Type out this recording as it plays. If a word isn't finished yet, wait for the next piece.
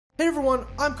Hey everyone,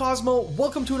 I'm Cosmo,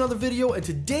 welcome to another video, and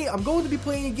today I'm going to be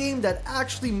playing a game that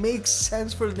actually makes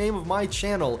sense for the name of my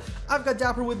channel. I've got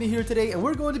Dapper with me here today, and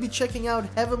we're going to be checking out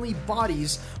Heavenly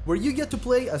Bodies, where you get to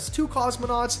play as two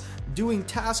cosmonauts doing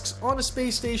tasks on a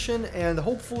space station and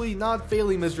hopefully not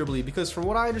failing miserably, because from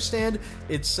what I understand,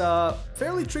 it's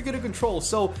fairly tricky to control.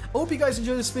 So I hope you guys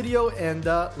enjoy this video, and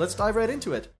let's dive right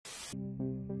into it.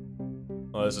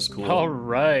 Oh, this is cool.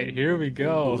 Alright, here we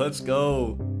go. Let's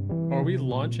go. Are we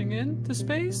launching into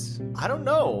space? I don't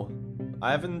know.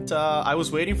 I haven't, I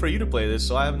was waiting for you to play this,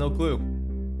 so I have no clue.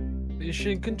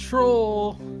 Mission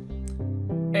control.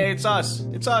 Hey, it's us.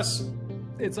 It's us.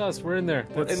 It's us. We're in there.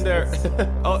 We're in there.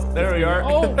 Oh, there we are.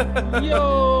 Oh,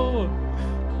 yo.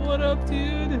 What up,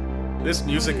 dude? This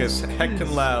music is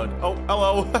heckin' loud. Oh,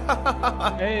 hello.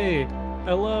 Hey,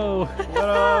 hello.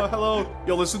 Hello.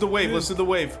 Yo, listen to the wave. Listen to the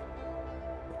wave.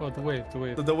 Oh, the wave. The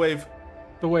wave. The wave.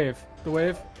 The wave. The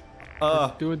wave.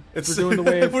 We're doing the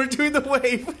wave. We're doing the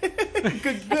wave.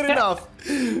 good enough.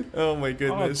 Oh my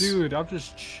goodness. Oh, dude, I'm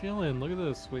just chilling. Look at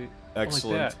this. Wait.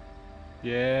 Excellent. Like that.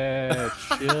 Yeah,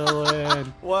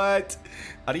 chilling. What?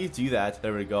 How do you do that?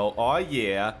 There we go. Oh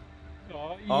yeah.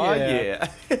 Oh yeah.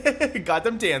 Oh yeah. Got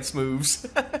them dance moves.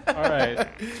 All right.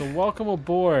 So welcome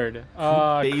aboard.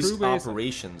 Base crew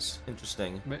operations.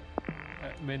 Interesting.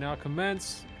 May now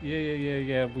commence.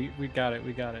 Yeah. We got it.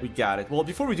 We got it. We got it. Well,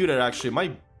 before we do that, actually,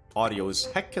 my audio is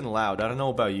heckin' loud. I don't know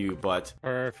about you, but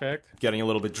Perfect. Getting a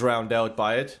little bit drowned out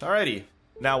by it. Alrighty.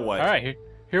 Now what? All right.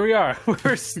 Here we are.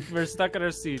 We're stuck in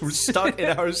our seats. We're stuck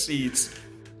in our seats.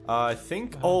 I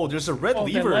think. Oh, there's a red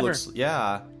lever. Lever. Looks.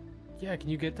 Yeah. Yeah. Can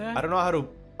you get that? I don't know how to.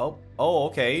 Oh.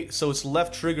 Okay. So it's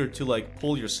left trigger to like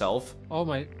pull yourself. Oh,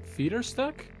 my feet are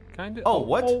stuck. Kind of. Oh,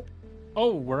 what?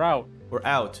 Oh, we're out. We're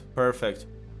out. Perfect.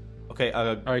 Okay.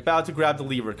 right. About to grab the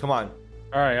lever. Come on.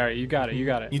 All right. You got it. You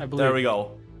got it. I believe. There we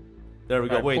go. There we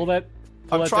go. Right, Wait. Pull that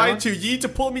I'm trying down. to. You need to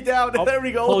pull me down. Oh, there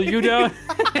we go. Pull you down.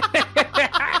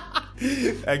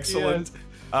 Excellent. Yes.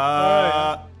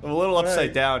 Right. I'm a little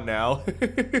upside down now.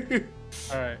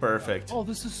 All right. Perfect. Oh,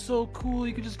 this is so cool.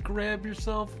 You can just grab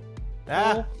yourself.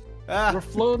 Ah. We're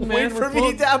floating, man. Wait for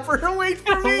me, Dapper. Wait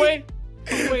for me.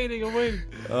 I'm waiting.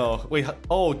 Oh, wait.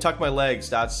 Oh, tuck my legs.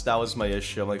 That was my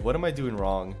issue. I'm like, what am I doing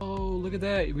wrong? Oh, look at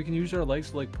that. We can use our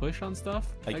legs to like push on stuff.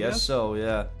 I guess so,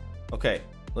 yeah. Okay,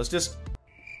 let's just...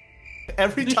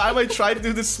 Every time I try to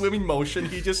do the swimming motion,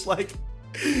 he just like...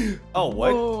 Oh,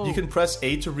 what? Whoa. You can press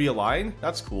A to realign?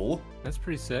 That's cool. That's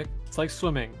pretty sick. It's like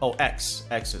swimming. Oh, X.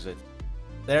 X is it.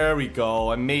 There we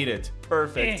go. I made it.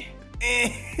 Perfect.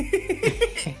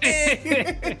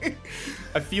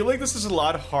 I feel like this is a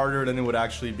lot harder than it would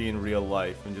actually be in real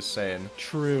life. I'm just saying.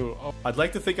 True. Oh. I'd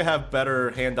like to think I have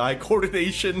better hand-eye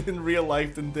coordination in real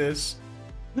life than this.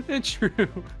 True.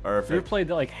 Perfect. You ever played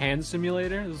like Hand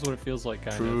Simulator? This is what it feels like,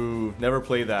 kind of. True. Never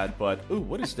played that, but... Ooh,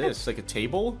 what is this? Like a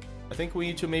table? I think we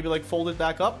need to maybe like fold it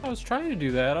back up. I was trying to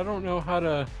do that. I don't know how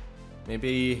to...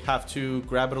 Maybe have to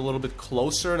grab it a little bit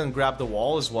closer and then grab the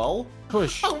wall as well.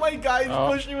 Push. Oh my god, he's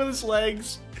pushing with his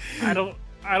legs. I don't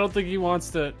think he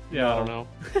wants to... Yeah, No. I don't know.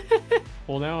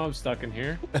 Well, now I'm stuck in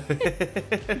here.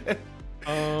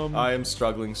 I am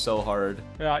struggling so hard.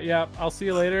 Yeah, I'll see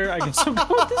you later. I guess I'm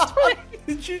going this way.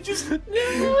 Did you just...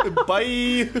 No.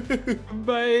 Bye.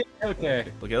 Bye.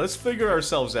 Okay. Okay, let's figure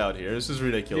ourselves out here. This is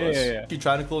ridiculous. Yeah. You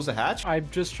trying to close the hatch? I'm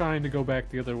just trying to go back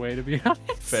the other way, to be honest.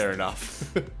 Fair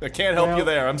enough. I can't help you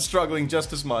there. I'm struggling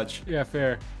just as much. Yeah,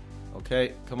 fair.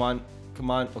 Okay, come on.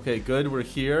 Okay, good. We're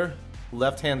here.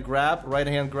 Left hand grab, right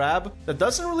hand grab. That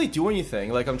doesn't really do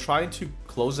anything. Like, I'm trying to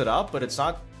close it up, but it's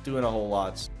not doing a whole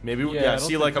lot. Maybe, yeah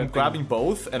see, like, I'm grabbing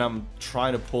both, and I'm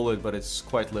trying to pull it, but it's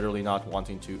quite literally not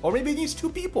wanting to. Or maybe it needs two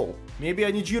people. Maybe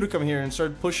I need you to come here and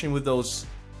start pushing with those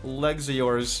legs of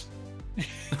yours.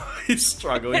 He's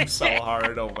struggling so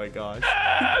hard, oh my gosh.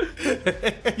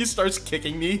 He starts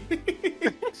kicking me.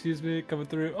 Excuse me, coming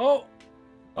through. Oh!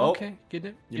 Okay,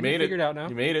 getting it. You made it. Figured out now.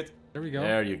 You made it. There we go.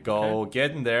 There you go. Okay.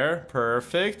 Getting there.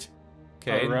 Perfect.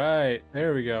 Okay. Alright,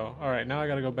 there we go. Alright, now I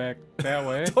gotta go back that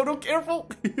way. Toto, careful!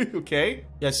 Okay.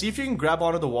 Yeah, see if you can grab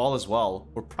onto the wall as well.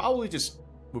 We probably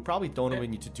don't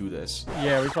even need to do this.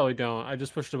 Yeah, we probably don't. I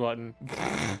just pushed a button.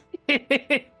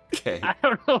 Okay. I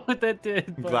don't know what that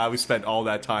did. I'm glad we spent all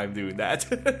that time doing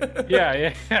that.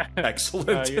 Yeah.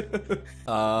 Excellent.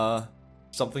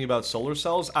 Something about solar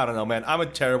cells? I don't know, man. I'm a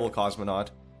terrible cosmonaut.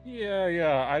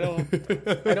 Yeah.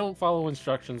 I don't follow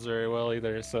instructions very well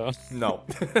either, so. No.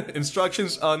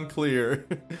 Instructions unclear.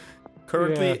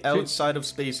 Currently outside of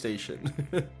space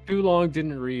station. Too long,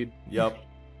 didn't read. Yep.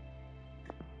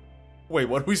 Wait,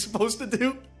 what are we supposed to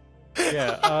do?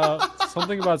 Yeah,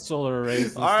 something about solar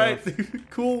arrays and Alright, stuff.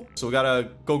 cool. So we gotta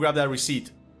go grab that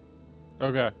receipt.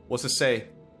 Okay. What's it say?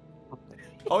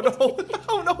 Oh no!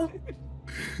 Oh no!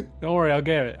 Don't worry, I'll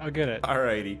get it. I'll get it.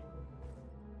 Alrighty.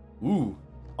 Ooh,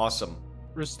 awesome.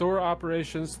 Restore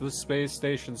operations to the space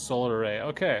station solar array.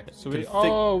 Okay, so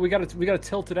we gotta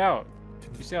tilt it out.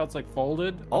 You see how it's like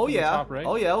folded? Oh up in the yeah. top right?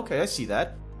 Oh yeah. Okay, I see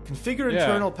that. Configure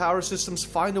internal power systems.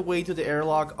 Find a way to the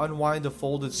airlock. Unwind the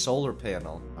folded solar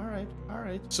panel. All right. All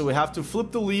right. So we have to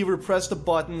flip the lever, press the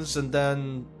buttons, and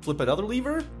then flip another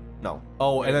lever. No.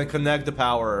 Oh, and then connect the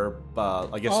power.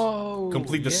 I guess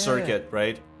complete the circuit,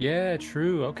 right? Yeah.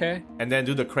 True. Okay. And then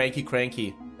do the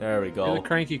cranky. There we go. Do the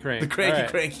cranky. The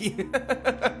cranky.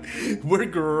 We're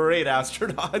great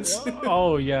astronauts.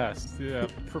 Oh yes, yeah,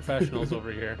 professionals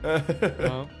over here.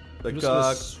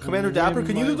 Commander Dapper,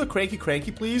 can you do the cranky,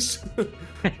 please?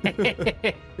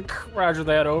 Roger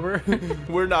that, over.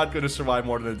 We're not gonna survive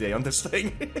more than a day on this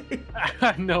thing.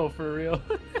 No, for real.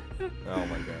 Oh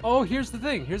my god. Oh, here's the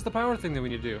thing. Here's the power thing that we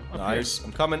need to do. Nice. Here.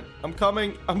 I'm coming. I'm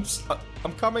coming. I'm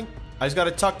coming. I just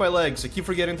gotta tuck my legs. I keep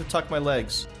forgetting to tuck my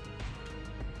legs.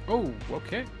 Oh,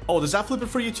 okay. Oh, does that flip it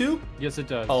for you too? Yes, it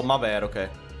does. Oh, my bad. Okay.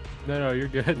 No, you're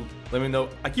good. Let me know.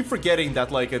 I keep forgetting that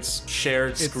like it's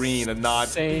shared screen and not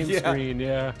same screen.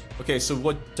 Yeah. Okay, so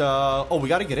what? Oh, we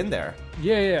gotta get in there.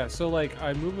 Yeah. So like,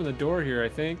 I'm moving the door here. I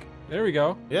think. There we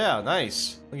go. Yeah,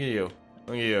 nice. Look at you.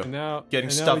 Look at you. And now getting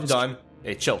stuff done.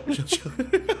 Hey, chill.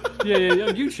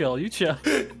 Yeah. You chill.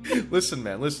 Listen,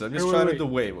 man. Listen. I'm just trying to do the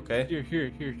wave. Okay.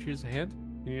 Here's a hand.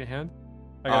 You need a hand?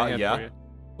 I got a hand for you.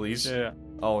 Please. Yeah.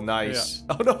 Oh, nice.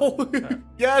 Yeah. Oh, no.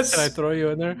 Yes. Can I throw you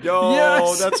in there? Yo,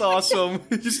 yes! That's awesome.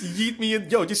 Just yeet me in.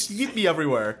 Yo, just yeet me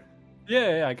everywhere.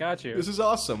 Yeah, I got you. This is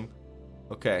awesome.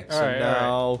 Okay, so all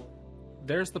now... Right.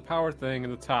 There's the power thing in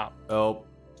the top. Oh.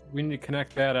 We need to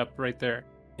connect that up right there.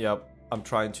 Yep. I'm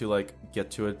trying to, like,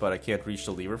 get to it, but I can't reach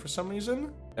the lever for some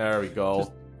reason. There we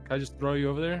go. Can I just throw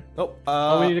you over there? Nope.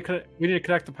 We need to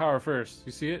connect the power first.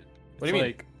 You see it? What do you mean?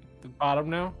 Like the bottom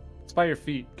now. It's by your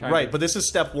feet. Right, but this is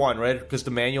step one, right? Because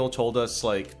the manual told us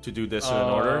like to do this in an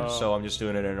order, so I'm just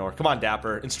doing it in an order. Come on,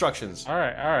 Dapper. Instructions. All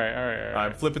right.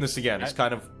 I'm flipping this again. It's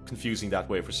kind of confusing that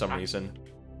way for some reason.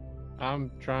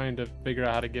 I'm trying to figure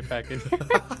out how to get back in.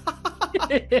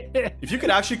 If you could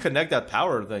actually connect that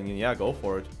power, then yeah, go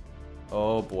for it.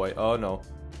 Oh boy. Oh no.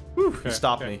 Whew, okay,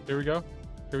 stop me. Here we go.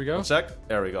 1 sec.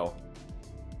 There we go.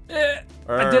 Perfect.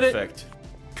 I did it.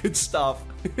 Good stuff.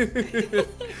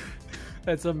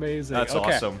 That's amazing. That's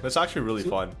awesome. That's actually really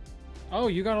fun. Oh,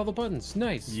 you got all the buttons.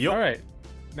 Nice. Yep. All right.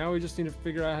 Now we just need to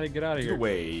figure out how to get out of here.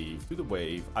 Do the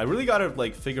wave. I really gotta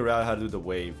like figure out how to do the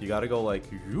wave. You gotta go like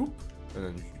yoop, and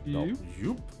then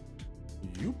yoop.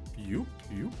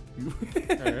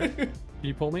 All right. Can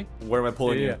you pull me? Where am I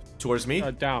pulling you? Towards me?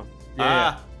 Down.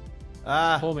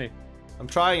 Pull me. I'm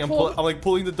trying. I'm like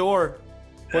pulling the door.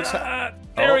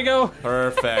 There we go.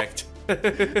 Perfect.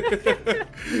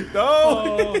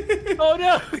 No! Oh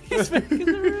no! He's back in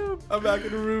the room. I'm back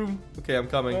in the room. Okay, I'm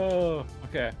coming. Oh,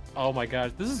 okay. Oh my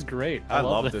gosh, this is great. I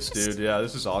love this, dude. Yeah,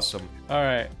 this is awesome. All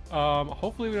right.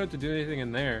 Hopefully we don't have to do anything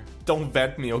in there. Don't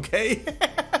vent me, okay?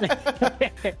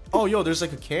 Oh, yo, there's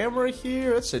like a camera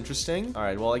here. That's interesting. All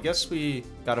right. Well, I guess we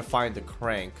gotta find the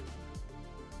crank.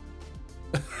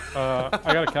 I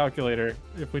got a calculator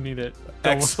if we need it.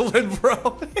 Excellent,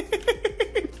 bro.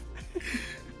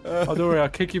 Oh, don't worry. I'll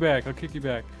kick you back.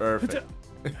 Perfect.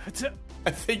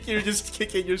 I think you're just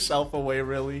kicking yourself away,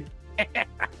 really.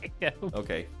 Yeah.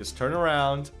 Okay, just turn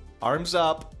around, arms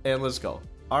up, and let's go.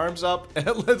 Arms up,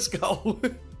 and let's go.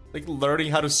 Like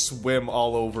learning how to swim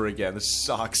all over again. This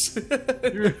sucks.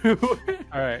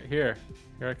 Alright, here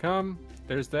I come.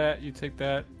 There's that. You take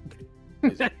that.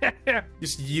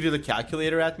 Just yeeted the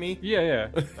calculator at me? Yeah.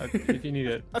 If you need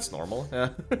it. That's normal. Yeah.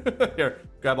 Here,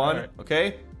 grab on. Right.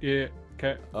 Okay? Yeah.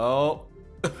 Okay. Oh.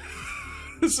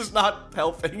 This is not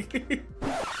helping.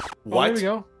 What? Oh, there we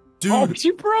go. Dude. Oh,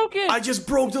 you broke it! I just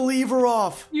broke the lever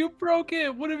off. You broke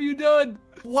it. What have you done?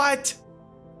 What?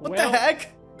 What the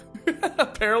heck?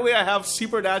 Apparently I have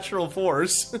supernatural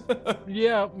force.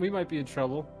 Yeah, we might be in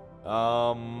trouble.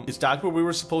 Is that where we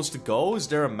were supposed to go? Is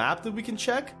there a map that we can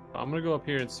check? I'm gonna go up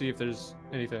here and see if there's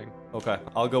anything. Okay,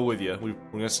 I'll go with you. We're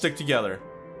gonna stick together.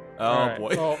 Oh, right.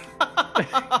 Boy. Oh.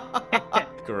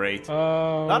 Great.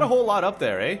 Not a whole lot up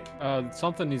there, eh?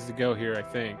 Something needs to go here, I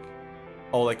think.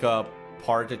 Oh, like a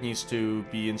part that needs to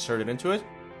be inserted into it?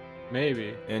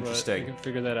 Maybe. Interesting. We can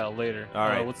figure that out later. All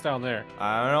right. What's down there?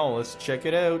 I don't know. Let's check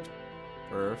it out.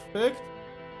 Perfect.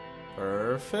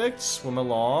 Swim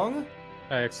along.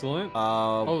 Excellent.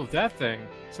 Oh, that thing.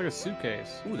 It's like a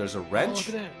suitcase. Ooh, there's a wrench.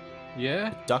 Oh, look at that.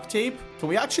 Yeah. Duct tape. Can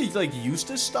we actually like use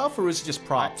this stuff, or is it just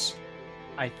props?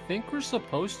 I think we're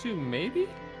supposed to, maybe?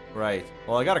 Right.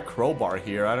 Well, I got a crowbar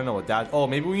here. I don't know what that... Oh,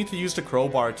 maybe we need to use the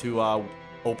crowbar to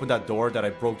open that door that I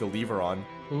broke the lever on.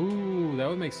 Ooh, that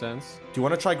would make sense. Do you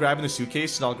want to try grabbing the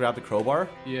suitcase and I'll grab the crowbar?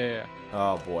 Yeah.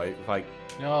 Oh, boy.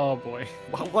 Oh, boy.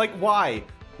 Like, why?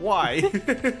 Why?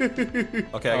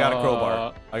 Okay, I got a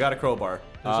crowbar. I got a crowbar.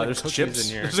 There's chips.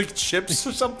 In here. There's like chips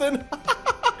or something.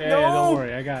 Yeah, no! Don't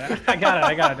worry. I got it. I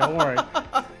got it. Don't worry.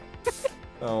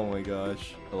 Oh my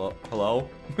gosh. Hello? Hello?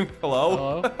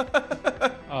 Hello?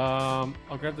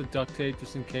 I'll grab the duct tape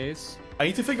just in case. I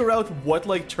need to figure out what,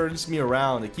 like, turns me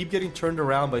around. I keep getting turned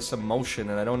around by some motion,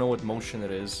 and I don't know what motion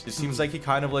it is. It seems like he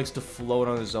kind of likes to float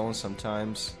on his own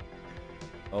sometimes.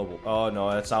 Oh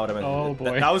no, that's not what I meant. Oh,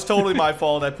 boy. That was totally my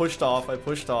fault. I pushed off.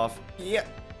 Yeah.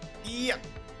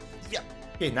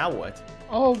 Okay, now what?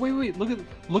 Oh, wait.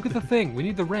 Look at the thing. We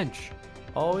need the wrench.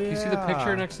 Oh, yeah. You see the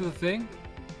picture next to the thing?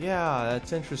 Yeah,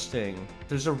 that's interesting.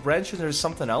 There's a wrench and there's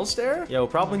something else there? Yeah, we'll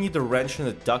probably need the wrench and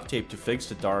the duct tape to fix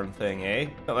the darn thing, eh?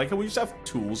 Like, can we just have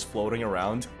tools floating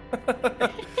around?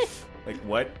 Like,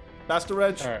 what? Pass the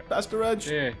wrench. Right. Pass the wrench.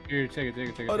 Yeah, here, take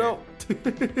it. Oh, no.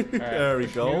 Right, there we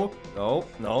go. No.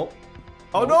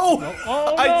 Oh, no! No.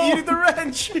 Oh, I no. needed the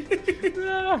wrench!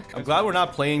 I'm glad we're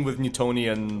not playing with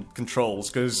Newtonian controls,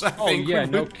 because I think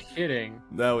no kidding.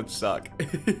 That would suck.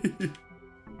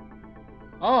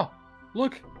 Oh,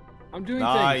 look! I'm doing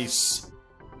things. Nice.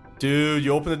 Dude,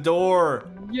 you opened the door.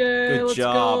 Yeah, Good let's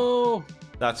job. go.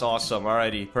 That's awesome.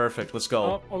 Alrighty, perfect. Let's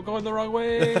go. Oh, I'm going the wrong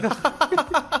way.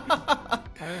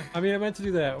 I meant to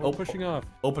do that. We're pushing off.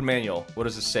 Open manual. What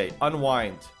does it say?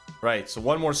 Unwind. Right, so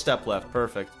one more step left.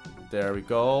 Perfect. There we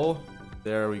go.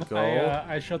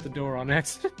 I shut the door on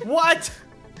accident. What?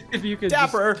 If you could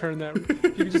Dapper. just turn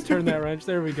that, turn that wrench.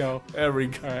 There we go. There we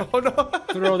go. Right. Oh no!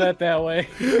 Throw that way.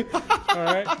 All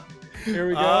right. Here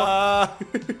we go.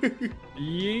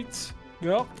 Yeet.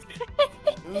 Nope.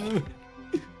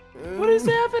 What is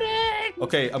happening?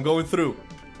 Okay, I'm going through.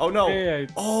 Oh no! Hey,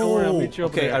 oh, don't worry, I'll meet you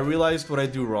over okay. there. I realized what I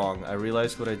do wrong.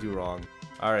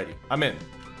 Alrighty, I'm in.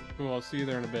 Cool. I'll see you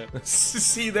there in a bit.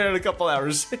 See you there in a couple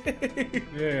hours.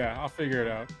 Yeah, I'll figure it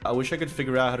out. I wish I could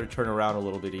figure out how to turn around a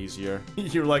little bit easier.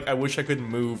 You're like, I wish I could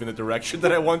move in the direction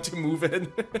that I want to move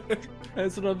in.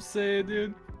 That's what I'm saying,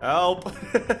 dude. Help!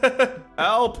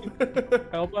 Help!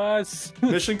 Help us!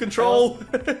 Mission control!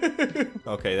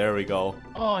 Okay, there we go.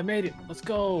 Oh, I made it. Let's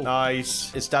go.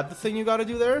 Nice. Is that the thing you gotta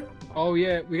do there? Oh,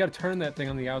 yeah. We gotta turn that thing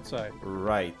on the outside.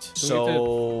 Right.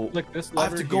 So flick this lever. I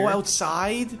have to go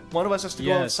outside? One of us has to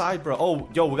go outside, bro. Oh,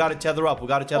 yo, we gotta tether up.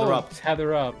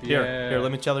 Tether up. Yeah. Here,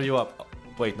 let me tether you up.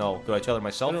 Wait, no. Do I tether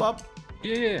myself up?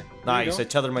 Yeah. Nice. I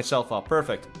tethered myself up.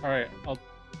 Perfect. Alright,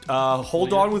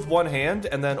 hold on with one hand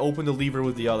and then open the lever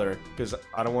with the other, because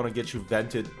I don't want to get you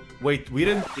vented. Wait, we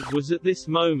didn't... It was at this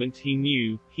moment he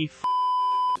knew he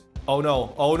Oh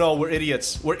no, we're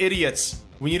idiots.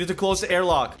 We needed to close the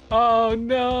airlock. Oh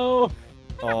no!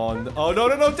 Oh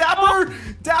no, Dapper!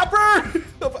 Dapper!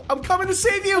 I'm coming to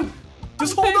save you!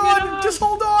 Just hold on!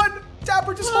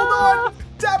 Dapper, just hold on!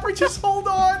 Dapper, just hold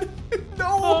on!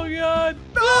 No! Oh god!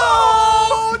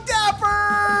 No!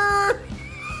 Dapper!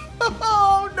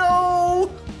 Oh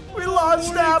no! We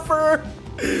lost Dapper!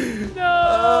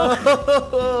 No!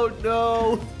 Oh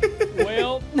no!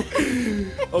 Well...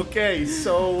 Okay,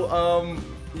 so,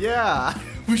 yeah.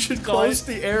 We should close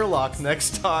the airlock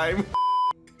next time.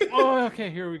 Oh,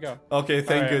 okay, here we go. Okay,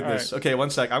 thank goodness. Okay,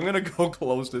 one sec. I'm gonna go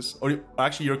close this. Or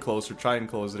actually, you're closer. Try and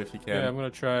close it if you can. Yeah, I'm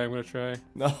gonna try.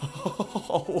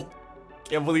 No.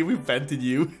 Can't believe we vented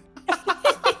you.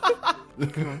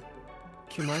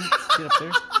 Come on, get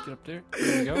up there.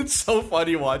 There we go. It's so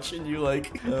funny watching you,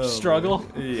 like... struggle.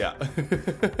 Yeah.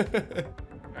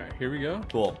 Alright, here we go.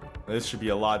 Cool. This should be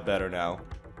a lot better now.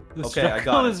 The Okay, I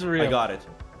got it. Real. I got it.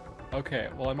 Okay,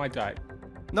 well, I might die.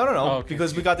 No, okay.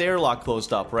 Because we got the airlock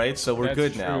closed up, right? So we're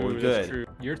good now. We're good. True.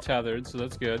 You're tethered, so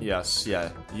that's good. Yes, yeah.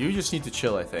 You just need to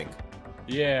chill, I think.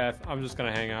 Yeah, I'm just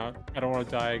gonna hang out. I don't want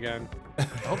to die again. I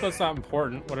hope that's not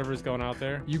important, whatever's going out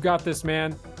there. You got this,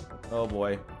 man. Oh,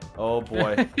 boy. Oh,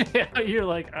 boy. Yeah, you're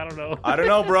like, I don't know. I don't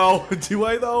know, bro. Do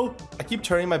I, though? I keep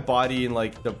turning my body in,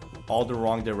 like, all the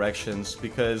wrong directions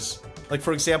because... Like,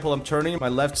 for example, I'm turning my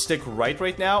left stick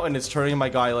right now, and it's turning my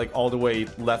guy, like, all the way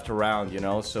left around, you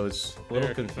know? So it's a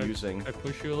little confusing. Can I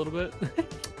push you a little bit?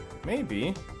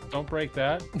 Maybe. Don't break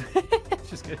that.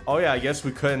 Just kidding. Oh, yeah, I guess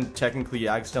we couldn't technically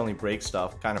accidentally break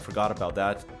stuff. Kind of forgot about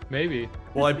that. Maybe.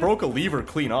 Well, I broke a lever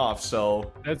clean off,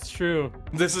 so... That's true.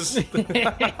 This is...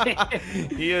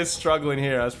 He is struggling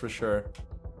here, that's for sure.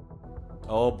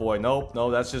 Oh, boy. Nope.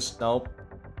 No, that's just... Nope.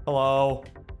 Hello.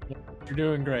 You're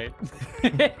doing great.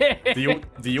 Do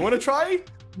you want to try?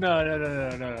 No.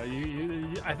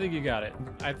 I think you got it.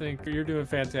 I think you're doing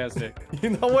fantastic. You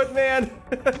know what, man?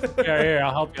 Here,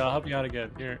 I'll help you. I'll help you out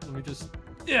again. Here, let me just.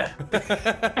 Yeah.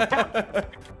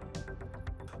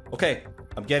 Okay,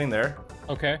 I'm getting there.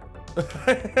 Okay.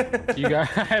 You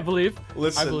got. I believe.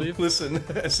 Listen.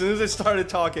 As soon as I started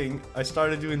talking, I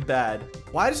started doing bad.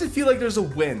 Why does it feel like there's a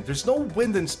wind? There's no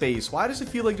wind in space. Why does it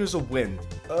feel like there's a wind?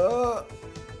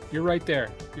 You're right there.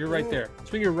 You're right there.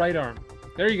 Swing your right arm.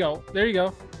 There you go. There you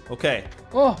go. Okay.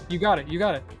 Oh, you got it. You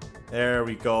got it. There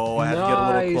we go. I had to get a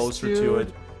little closer to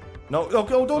it. No.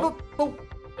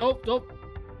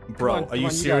 Bro, are you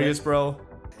serious, bro?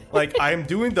 Like, I'm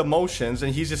doing the motions,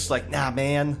 and he's just like, nah,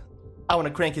 man. I want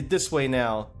to crank it this way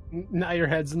now. Now your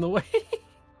head's in the way.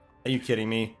 Are you kidding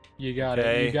me? You got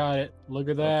it. You got it. Look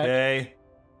at that. Okay.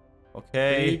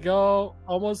 There you go.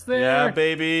 Almost there. Yeah,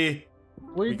 baby.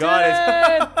 We got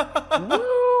it.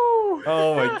 Woo!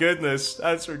 Oh my goodness,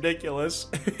 that's ridiculous.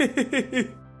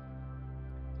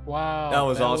 Wow. That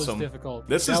was awesome. Was difficult.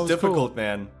 This is difficult, cool.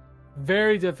 man.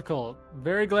 Very difficult.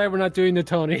 Very glad we're not doing the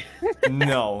Tony.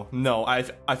 No.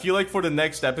 I feel like for the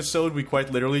next episode, we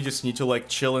quite literally just need to like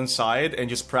chill inside and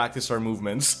just practice our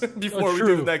movements before we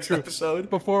do the next episode.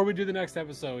 Before we do the next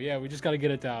episode, yeah, we just got to get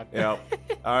it down. Yeah.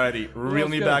 Alrighty, reel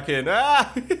me back in.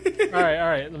 Ah! All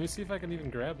right. Let me see if I can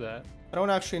even grab that. I don't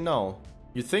actually know.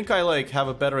 You'd think I like have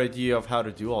a better idea of how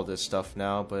to do all this stuff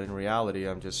now, but in reality,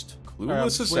 I'm just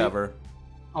clueless as ever.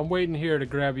 I'm waiting here to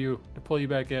grab you, to pull you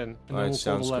back in, and then we'll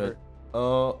pull the lever. Good.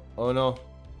 Oh no.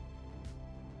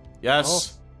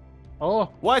 Yes. Oh.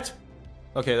 What?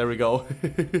 Okay, there we go.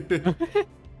 Come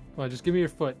on, just give me your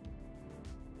foot.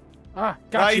 Ah,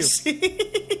 got you.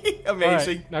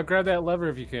 Amazing. Right, now grab that lever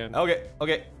if you can. Okay.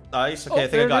 Nice. Okay, I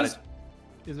think I got it.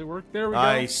 Is it work? There we go.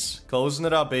 Nice. Closing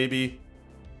it up, baby.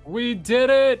 We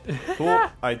did it! Cool.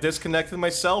 I disconnected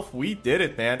myself. We did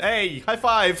it, man. Hey, high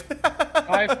five.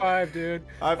 High five, dude.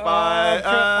 High five.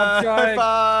 I'm trying. High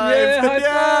five. Yeah, high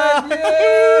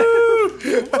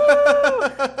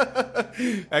five.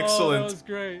 Yeah. Excellent. That was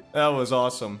great. That was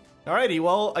awesome. Alrighty,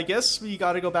 well, I guess we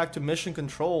gotta go back to mission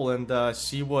control and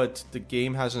see what the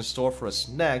game has in store for us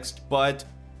next, but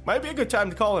might be a good time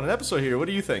to call it an episode here. What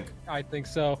do you think? I think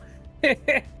so.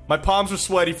 My palms are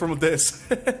sweaty from this.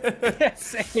 Yeah,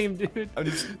 same, dude. I'm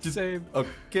just same.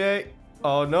 Okay.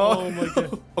 Oh no. Oh my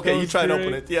god. Okay, you try and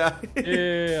open it. Yeah.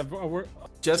 Yeah.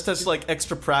 Just as like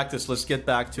extra practice, let's get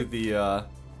back to the.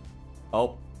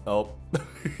 Oh.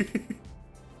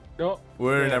 No.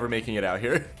 We're never making it out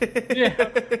here. Yeah.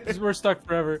 We're stuck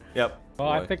forever. Yep. Oh,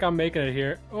 I think I'm making it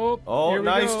here. Oh. Oh,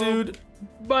 nice, dude.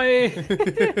 Bye.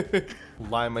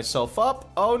 Line myself up.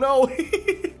 Oh no.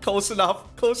 Close enough.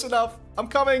 I'm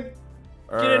coming.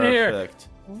 Get in here.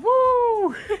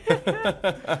 Woo!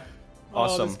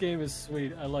 Awesome. Oh, this game is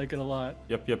sweet. I like it a lot.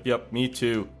 Yep. Me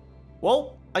too.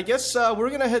 Well, I guess we're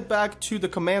gonna head back to the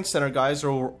command center, guys,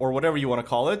 or whatever you want to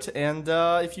call it. And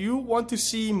if you want to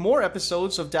see more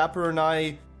episodes of Dapper and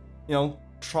I,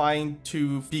 trying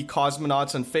to be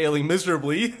cosmonauts and failing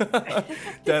miserably,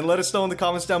 then let us know in the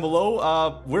comments down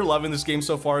below. We're loving this game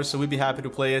so far, so we'd be happy to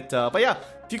play it. But yeah,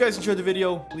 if you guys enjoyed the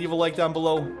video, leave a like down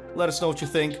below. Let us know what you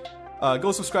think.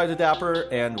 Go subscribe to Dapper,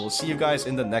 and we'll see you guys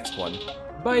in the next one.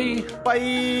 Bye.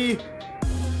 Bye.